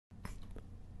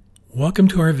Welcome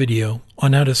to our video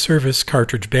on how to service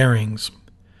cartridge bearings.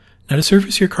 Now, to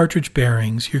service your cartridge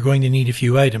bearings, you're going to need a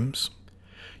few items.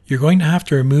 You're going to have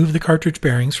to remove the cartridge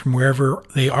bearings from wherever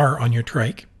they are on your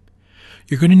trike.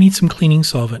 You're going to need some cleaning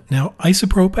solvent. Now,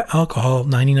 isopropyl alcohol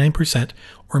 99%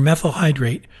 or methyl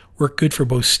hydrate work good for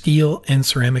both steel and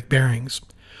ceramic bearings.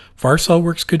 Varsol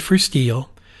works good for steel,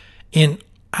 and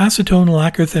acetone,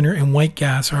 lacquer thinner, and white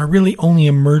gas are really only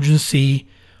emergency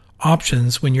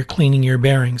options when you're cleaning your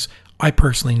bearings. I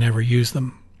personally never use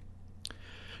them.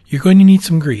 You're going to need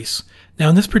some grease. Now,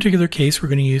 in this particular case, we're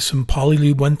going to use some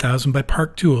Polylube 1000 by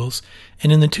Park Tools,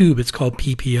 and in the tube it's called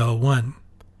PPL1.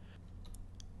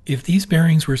 If these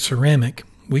bearings were ceramic,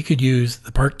 we could use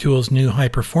the Park Tools new high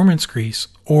performance grease,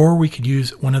 or we could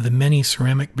use one of the many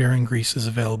ceramic bearing greases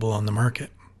available on the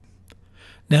market.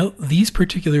 Now, these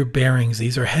particular bearings,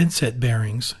 these are headset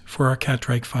bearings for our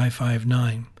Catrike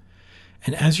 559.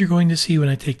 And as you're going to see when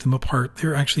I take them apart,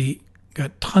 they're actually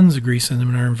got tons of grease in them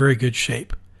and are in very good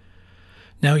shape.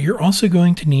 Now, you're also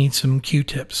going to need some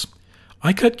Q-tips.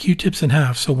 I cut Q-tips in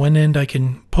half, so one end I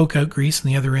can poke out grease,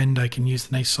 and the other end I can use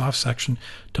the nice soft section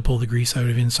to pull the grease out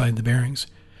of inside the bearings.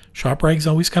 Shop rags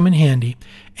always come in handy,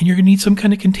 and you're going to need some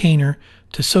kind of container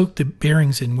to soak the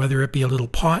bearings in, whether it be a little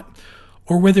pot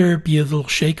or whether it be a little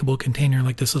shakeable container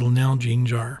like this little Nalgene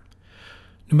jar.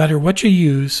 No matter what you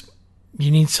use, you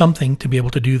need something to be able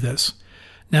to do this.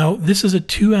 Now, this is a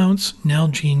 2-ounce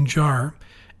Nalgene jar.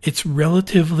 It's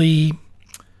relatively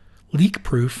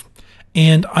leak-proof,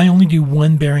 and I only do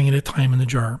one bearing at a time in the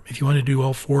jar. If you want to do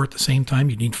all four at the same time,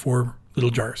 you need 4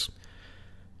 little jars.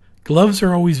 Gloves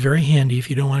are always very handy if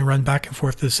you don't want to run back and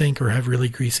forth to the sink or have really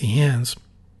greasy hands.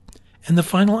 And the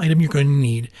final item you're going to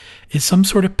need is some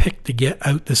sort of pick to get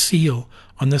out the seal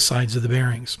on the sides of the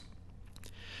bearings.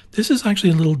 This is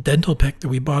actually a little dental pick that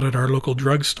we bought at our local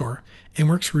drugstore and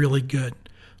works really good.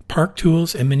 Park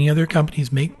Tools and many other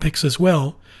companies make picks as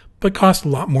well, but cost a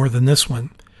lot more than this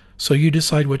one. So you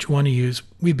decide what you want to use.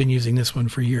 We've been using this one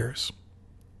for years.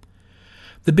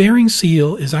 The bearing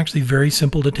seal is actually very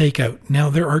simple to take out. Now,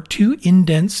 there are 2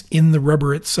 indents in the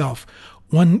rubber itself,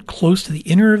 one close to the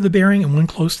inner of the bearing and one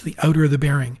close to the outer of the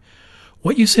bearing.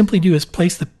 What you simply do is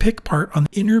place the pick part on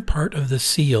the inner part of the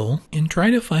seal and try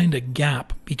to find a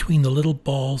gap between the little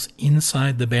balls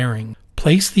inside the bearing.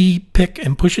 Place the pick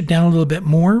and push it down a little bit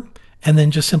more, and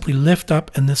then just simply lift up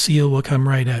and the seal will come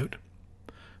right out.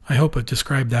 I hope I've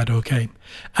described that okay.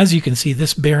 As you can see,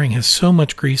 this bearing has so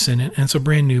much grease in it, and it's a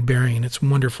brand new bearing and it's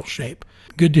wonderful shape.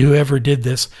 Good to whoever did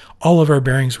this. All of our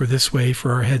bearings were this way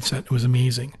for our headset. It was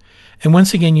amazing. And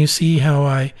once again, you see how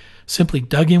I simply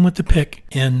dug in with the pick,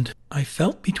 and I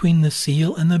felt between the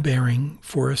seal and the bearing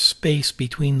for a space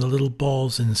between the little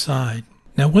balls inside.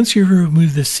 Now, once you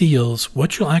remove the seals,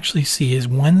 what you'll actually see is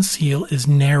one seal is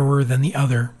narrower than the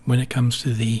other when it comes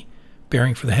to the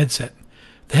bearing for the headset.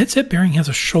 The headset bearing has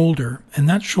a shoulder, and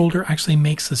that shoulder actually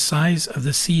makes the size of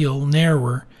the seal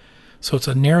narrower. So it's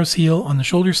a narrow seal on the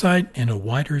shoulder side and a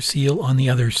wider seal on the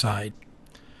other side.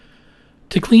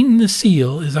 To clean the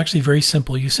seal is actually very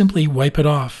simple. You simply wipe it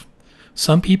off.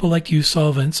 Some people like to use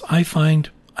solvents. I find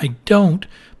I don't,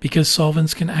 because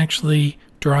solvents can actually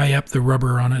dry up the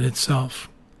rubber on it itself.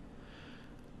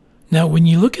 Now, when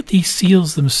you look at these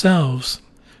seals themselves,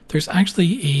 there's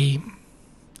actually a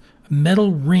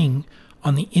metal ring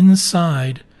on the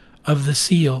inside of the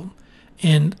seal,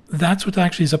 and that's what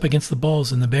actually is up against the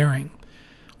balls in the bearing.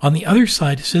 On the other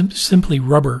side is simply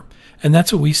rubber, and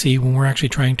that's what we see when we're actually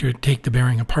trying to take the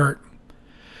bearing apart.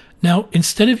 Now,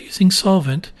 instead of using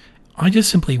solvent, I just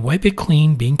simply wipe it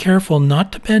clean, being careful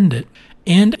not to bend it.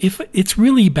 And if it's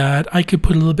really bad, I could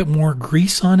put a little bit more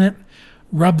grease on it,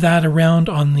 rub that around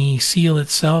on the seal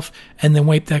itself, and then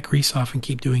wipe that grease off and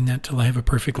keep doing that till I have a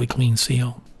perfectly clean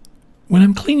seal. When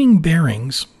I'm cleaning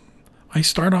bearings, I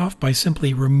start off by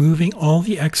simply removing all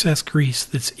the excess grease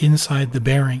that's inside the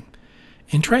bearing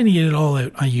and trying to get it all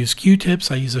out. I use Q-tips,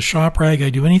 I use a shop rag,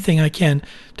 I do anything I can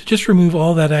to just remove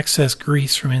all that excess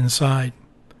grease from inside.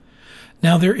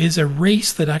 Now, there is a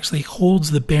race that actually holds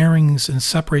the bearings and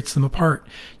separates them apart.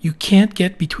 You can't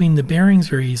get between the bearings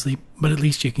very easily, but at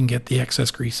least you can get the excess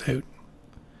grease out.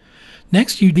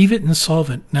 Next, you leave it in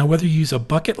solvent. Now, whether you use a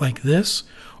bucket like this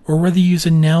or whether you use a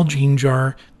Nalgene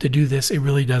jar to do this, it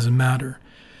really doesn't matter.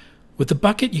 With the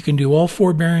bucket, you can do all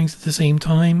 4 bearings at the same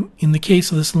time. In the case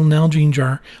of this little Nalgene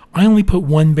jar, I only put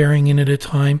 1 bearing in at a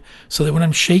time so that when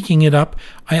I'm shaking it up,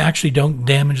 I actually don't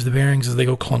damage the bearings as they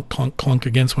go clunk, clunk, clunk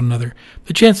against one another.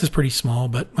 The chance is pretty small,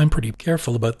 but I'm pretty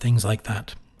careful about things like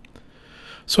that.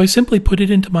 So I simply put it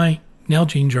into my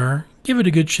Nalgene jar, give it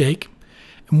a good shake,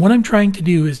 and what I'm trying to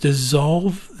do is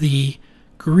dissolve the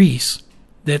grease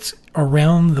that's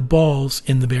around the balls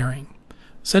in the bearing.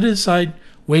 Set it aside,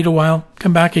 wait a while,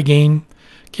 come back again,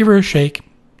 give her a shake.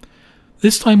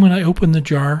 This time when I open the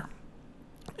jar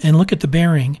and look at the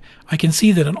bearing, I can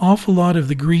see that an awful lot of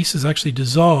the grease is actually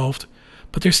dissolved,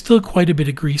 but there's still quite a bit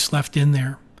of grease left in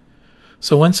there.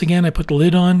 So once again, I put the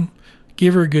lid on,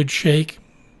 give her a good shake,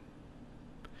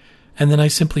 and then I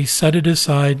simply set it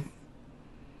aside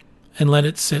and let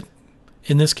it sit,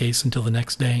 in this case, until the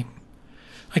next day.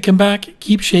 I come back,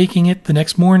 keep shaking it the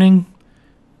next morning,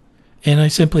 and I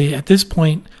simply, at this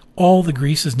point, all the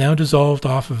grease is now dissolved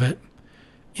off of it.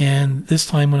 And this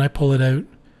time when I pull it out,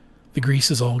 the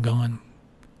grease is all gone.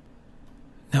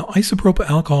 Now, isopropyl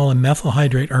alcohol and methyl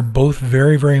hydrate are both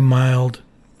very, very mild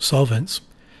solvents,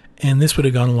 and this would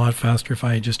have gone a lot faster if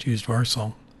I had just used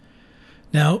Varsol.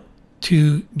 Now,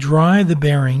 to dry the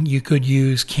bearing, you could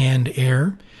use canned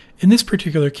air. In this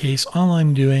particular case, all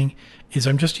I'm doing is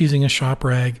I'm just using a shop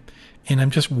rag, and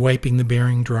I'm just wiping the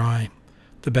bearing dry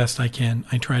the best I can.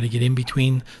 I try to get in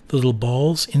between the little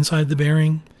balls inside the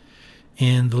bearing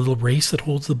and the little brace that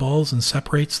holds the balls and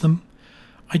separates them.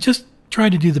 I just try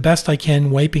to do the best I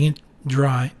can, wiping it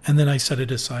dry, and then I set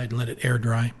it aside and let it air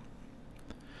dry.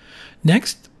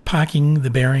 Next, packing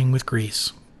the bearing with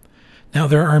grease. Now,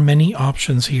 there are many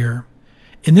options here.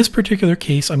 In this particular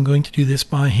case, I'm going to do this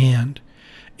by hand.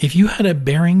 If you had a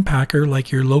bearing packer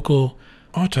like your local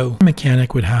auto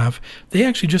mechanic would have, they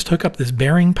actually just hook up this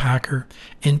bearing packer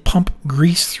and pump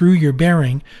grease through your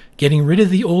bearing, getting rid of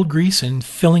the old grease and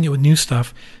filling it with new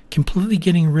stuff, completely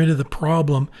getting rid of the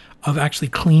problem of actually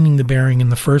cleaning the bearing in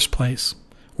the first place,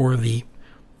 or the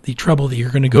trouble that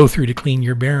you're going to go through to clean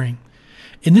your bearing.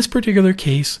 In this particular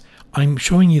case, I'm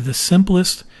showing you the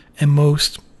simplest and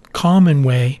most common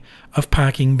way of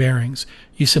packing bearings.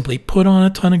 You simply put on a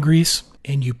ton of grease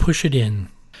and you push it in.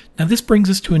 Now this brings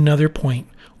us to another point.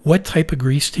 What type of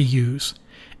grease to use?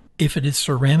 If it is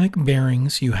ceramic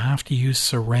bearings, you have to use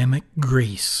ceramic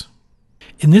grease.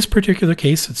 In this particular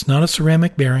case, it's not a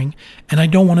ceramic bearing, and I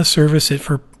don't want to service it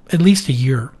for at least a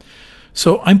year.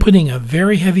 So I'm putting a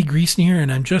very heavy grease in here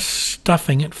and I'm just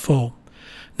stuffing it full.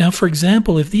 Now, for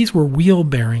example, if these were wheel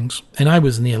bearings, and I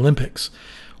was in the Olympics,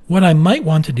 what I might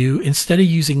want to do instead of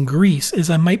using grease is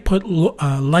I might put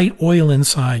light oil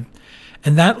inside.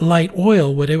 And that light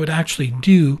oil, what it would actually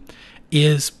do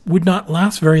is would not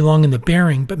last very long in the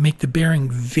bearing, but make the bearing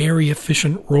very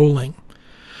efficient rolling.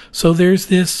 So there's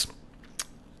this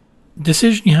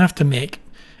decision you have to make.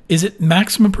 Is it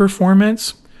maximum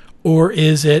performance, or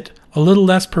is it a little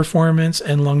less performance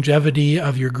and longevity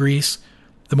of your grease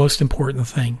the most important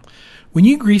thing? When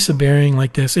you grease a bearing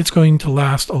like this, it's going to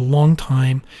last a long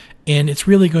time, and it's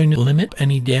really going to limit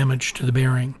any damage to the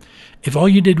bearing. If all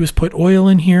you did was put oil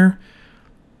in here,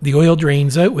 the oil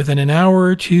drains out within an hour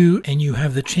or two, and you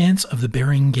have the chance of the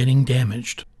bearing getting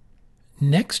damaged.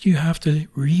 Next, you have to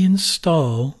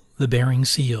reinstall the bearing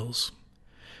seals.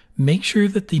 Make sure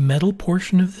that the metal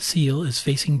portion of the seal is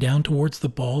facing down towards the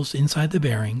balls inside the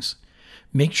bearings.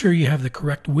 Make sure you have the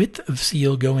correct width of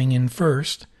seal going in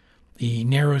first, the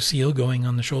narrow seal going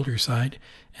on the shoulder side,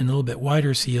 and a little bit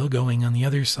wider seal going on the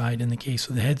other side in the case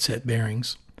of the headset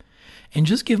bearings. And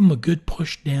just give them a good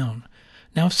push down.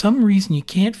 Now, if for some reason you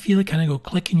can't feel it kind of go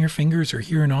click in your fingers or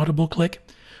hear an audible click,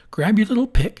 grab your little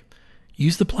pick,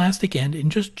 use the plastic end, and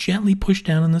just gently push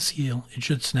down on the seal. It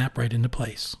should snap right into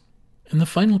place. And the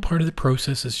final part of the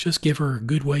process is just give her a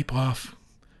good wipe off.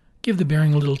 Give the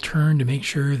bearing a little turn to make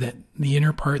sure that the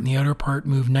inner part and the outer part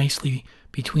move nicely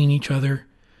between each other,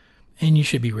 and you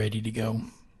should be ready to go.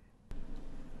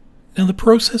 Now, the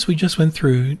process we just went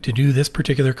through to do this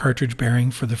particular cartridge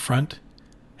bearing for the front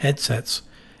headsets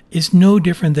is no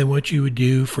different than what you would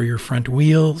do for your front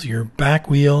wheels, your back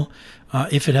wheel,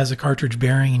 if it has a cartridge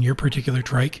bearing in your particular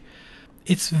trike.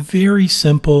 It's very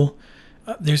simple.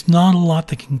 There's not a lot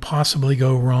that can possibly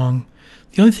go wrong.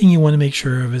 The only thing you want to make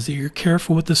sure of is that you're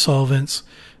careful with the solvents.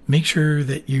 Make sure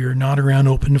that you're not around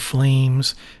open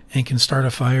flames and can start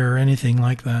a fire or anything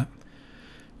like that.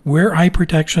 Wear eye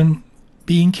protection.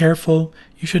 Being careful.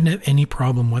 You shouldn't have any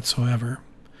problem whatsoever.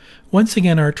 Once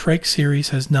again, our Trike series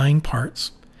has 9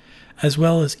 parts, as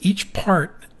well as each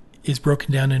part is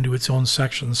broken down into its own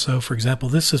section. So, for example,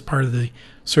 this is part of the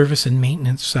service and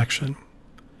maintenance section.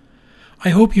 I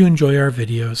hope you enjoy our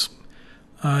videos.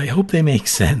 I hope they make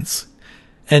sense.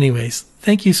 Anyways,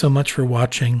 thank you so much for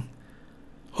watching.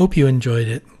 Hope you enjoyed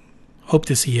it. Hope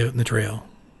to see you out in the trail.